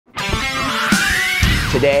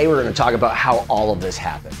Today, we're going to talk about how all of this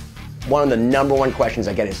happened. One of the #1 questions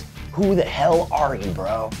I get is, who the hell are you,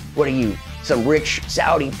 bro? What are you, some rich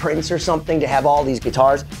Saudi prince or something to have all these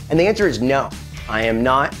guitars? And the answer is no. I am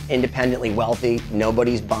not independently wealthy.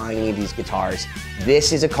 Nobody's buying any of these guitars.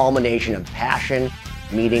 This is a culmination of passion,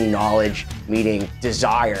 meeting knowledge, meeting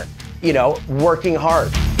desire, you know, working hard.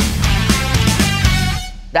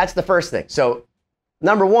 That's the first thing. So,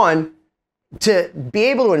 #1, to be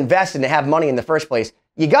able to invest and to have money in the first place,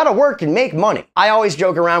 you gotta work and make money. I always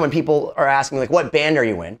joke around when people are asking me, like, what band are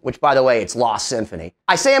you in? Which, by the way, it's Lost Symphony.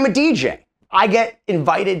 I say I'm a DJ. I get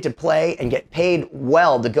invited to play and get paid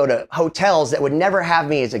well to go to hotels that would never have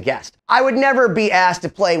me as a guest. I would never be asked to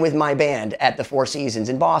play with my band at the Four Seasons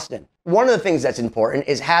in Boston. One of the things that's important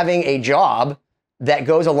is having a job that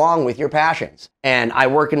goes along with your passions. And I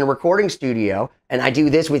work in a recording studio, and I do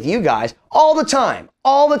this with you guys all the time.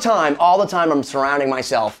 All the time I'm surrounding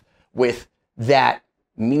myself with that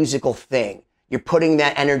musical thing. You're putting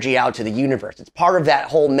that energy out to the universe. It's part of that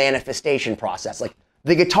whole manifestation process. Like,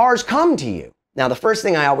 the guitars come to you. Now, the first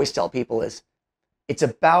thing I always tell people is, it's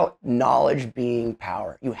about knowledge being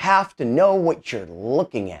power. You have to know what you're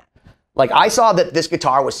looking at. Like, I saw that this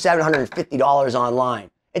guitar was $750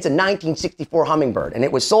 online. It's a 1964 Hummingbird, and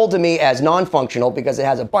it was sold to me as non-functional because it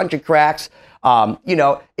has a bunch of cracks. You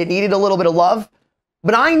know, it needed a little bit of love,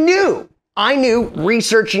 but I knew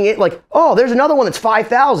researching it, like, oh, there's another one that's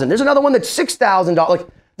 $5,000. There's another one that's $6,000. Like,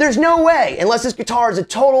 there's no way, unless this guitar is a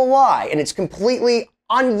total lie and it's completely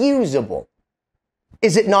unusable,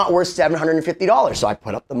 is it not worth $750? So I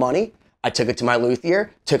put up the money. I took it to my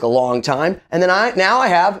luthier. Took a long time, and then now I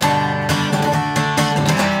have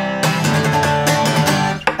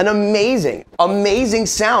an amazing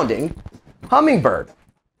sounding Hummingbird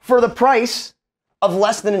for the price of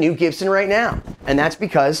less than a new Gibson right now. And that's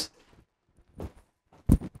because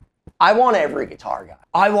I want every guitar guy.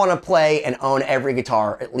 I want to play and own every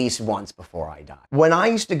guitar at least once before I die. When I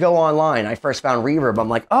used to go online, I first found Reverb. I'm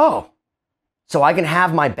like, oh, so I can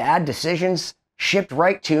have my bad decisions shipped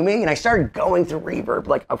right to me? And I started going through Reverb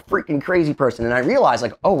like a freaking crazy person. And I realized,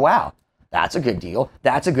 like, oh, wow, that's a good deal.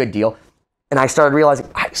 That's a good deal. And I started realizing,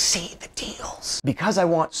 I see the deals. Because I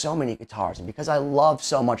want so many guitars and because I love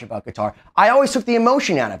so much about guitar, I always took the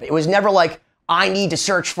emotion out of it. It was never like, I need to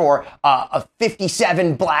search for a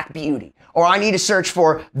 57 Black Beauty, or I need to search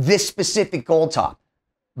for this specific gold top.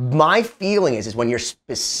 My feeling is when you're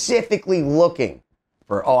specifically looking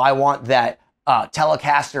for, oh, I want that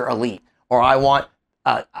Telecaster Elite, or I want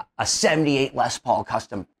a 78 Les Paul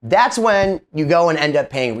Custom, that's when you go and end up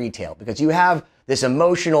paying retail, because you have this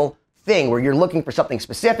emotional thing where you're looking for something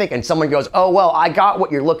specific and someone goes, oh, well, I got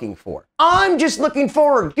what you're looking for. I'm just looking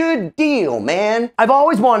for a good deal, man. I've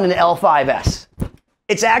always wanted an L5S.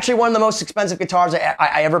 It's actually one of the most expensive guitars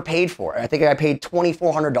I ever paid for. I think I paid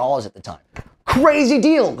 $2,400 at the time. Crazy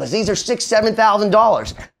deal, because these are $6,000,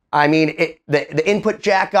 $7,000. I mean, the input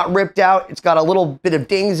jack got ripped out. It's got a little bit of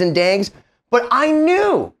dings and dangs, but I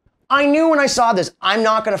knew when I saw this, I'm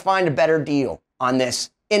not gonna find a better deal on this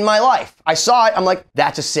in my life. I saw it, I'm like,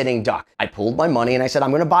 that's a sitting duck. I pulled my money and I said,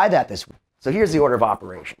 I'm gonna buy that this week. So here's the order of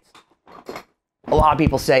operations. A lot of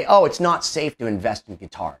people say, oh, it's not safe to invest in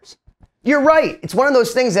guitars. You're right. It's one of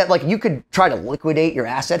those things that, like, you could try to liquidate your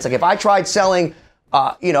assets. Like, if I tried selling,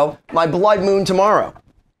 you know, my Blood Moon tomorrow,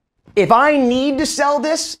 if I need to sell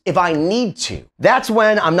this, if I need to, that's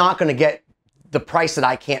when I'm not gonna get the price that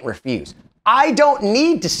I can't refuse. I don't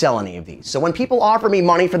need to sell any of these. So when people offer me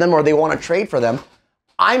money for them or they wanna trade for them,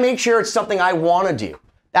 I make sure it's something I want to do.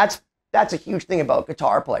 That's a huge thing about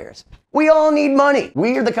guitar players. We all need money.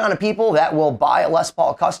 We are the kind of people that will buy a Les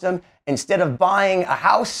Paul Custom instead of buying a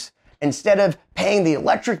house, instead of paying the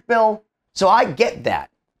electric bill. So I get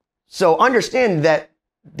that. So understand that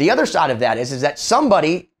the other side of that is that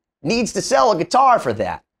somebody needs to sell a guitar for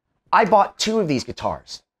that. I bought 2 of these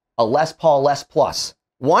guitars, a Les Paul Les Plus,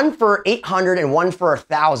 one for $800 and one for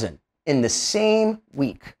 $1,000 in the same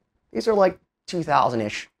week. These are like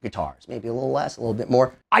 2,000-ish guitars, maybe a little less, a little bit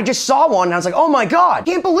more. I just saw one and I was like, oh my God,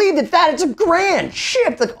 can't believe it's $1,000.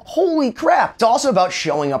 Shit, like, holy crap. It's also about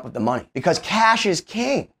showing up with the money, because cash is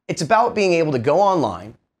king. It's about being able to go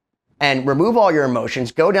online and remove all your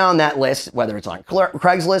emotions, go down that list, whether it's on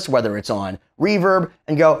Craigslist, whether it's on Reverb,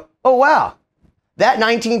 and go, oh wow, that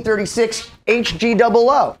 1936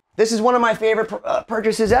 HG00. This is one of my favorite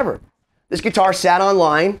purchases ever. This guitar sat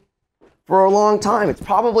online for a long time. It's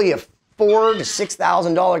probably a $4,000 to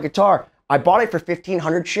 $6,000 guitar. I bought it for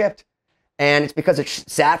 $1,500 shipped, and it's because it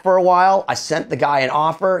sat for a while. I sent the guy an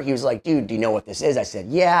offer. He was like, dude, do you know what this is? I said,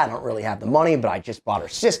 yeah, I don't really have the money, but I just bought her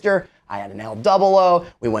sister. I had an L00.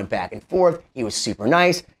 We went back and forth. He was super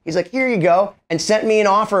nice. He's like, here you go, and sent me an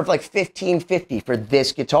offer of like $1,550 for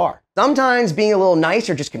this guitar. Sometimes being a little nice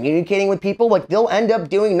or just communicating with people, like they'll end up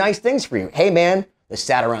doing nice things for you. Hey man, they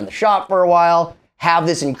sat around the shop for a while, have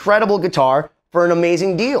this incredible guitar for an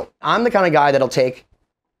amazing deal. I'm the kind of guy that'll take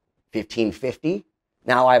 $1,550.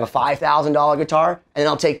 Now I have a $5,000 guitar, and then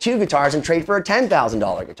I'll take 2 guitars and trade for a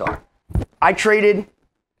 $10,000 guitar. I traded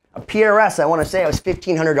a PRS, I want to say it was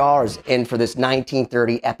 $1,500 in for this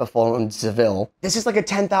 1930 Epiphone Seville. This is like a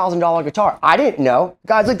 $10,000 guitar. I didn't know.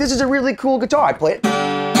 Guys, like, this is a really cool guitar. I play it.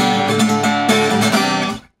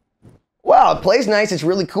 Wow, it plays nice. It's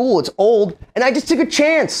really cool. It's old. And I just took a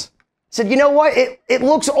chance. Said, you know what? It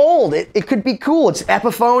looks old. It could be cool. It's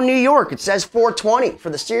Epiphone, New York. It says 420 for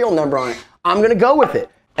the serial number on it. I'm going to go with it.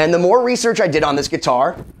 And the more research I did on this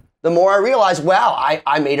guitar, the more I realized, wow,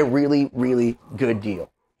 I made a really, really good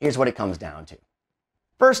deal. Here's what it comes down to.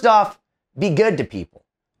 First off, be good to people.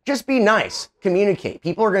 Just be nice. Communicate.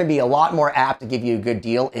 People are going to be a lot more apt to give you a good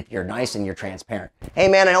deal if you're nice and you're transparent. Hey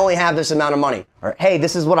man, I only have this amount of money. Or hey,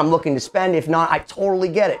 this is what I'm looking to spend. If not, I totally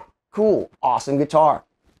get it. Cool. Awesome guitar.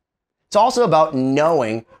 It's also about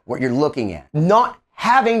knowing what you're looking at. Not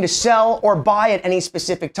having to sell or buy at any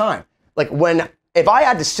specific time. Like if I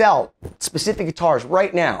had to sell specific guitars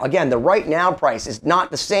right now, again, the right now price is not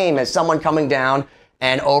the same as someone coming down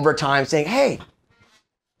and over time saying, hey,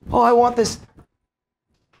 oh, I want this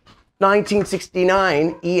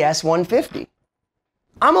 1969 ES 150.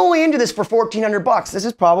 I'm only into this for $1,400. This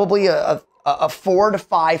is probably a $4,000 to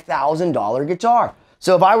 $5,000 guitar.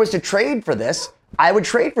 So if I was to trade for this, I would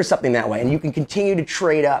trade for something that way, and you can continue to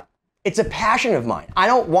trade up. It's a passion of mine. I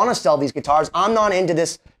don't want to sell these guitars. I'm not into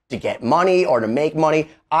this to get money or to make money.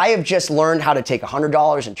 I have just learned how to take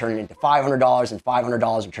 $100 and turn it into $500 and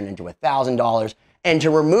 $500 and turn it into $1,000 and to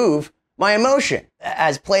remove my emotion.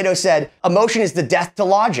 As Plato said, emotion is the death to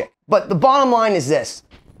logic. But the bottom line is this.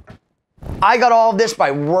 I got all of this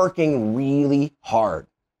by working really hard,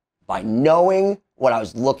 by knowing what I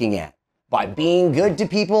was looking at, by being good to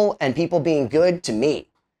people and people being good to me.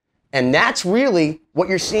 And that's really what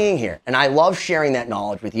you're seeing here. And I love sharing that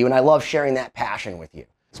knowledge with you, and I love sharing that passion with you.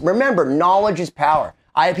 Remember, knowledge is power.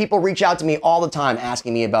 I have people reach out to me all the time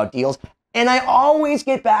asking me about deals, and I always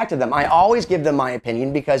get back to them. I always give them my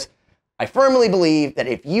opinion because I firmly believe that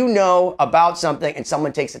if you know about something and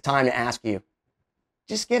someone takes the time to ask you,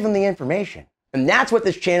 just give them the information. And that's what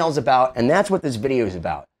this channel is about, and that's what this video is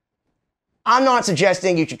about. I'm not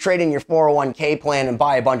suggesting you should trade in your 401k plan and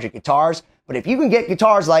buy a bunch of guitars, but if you can get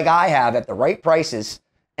guitars like I have at the right prices,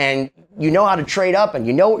 and you know how to trade up and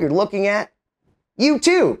you know what you're looking at, you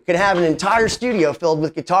too can have an entire studio filled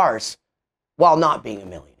with guitars while not being a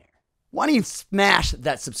millionaire. Why don't you smash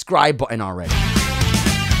that subscribe button already?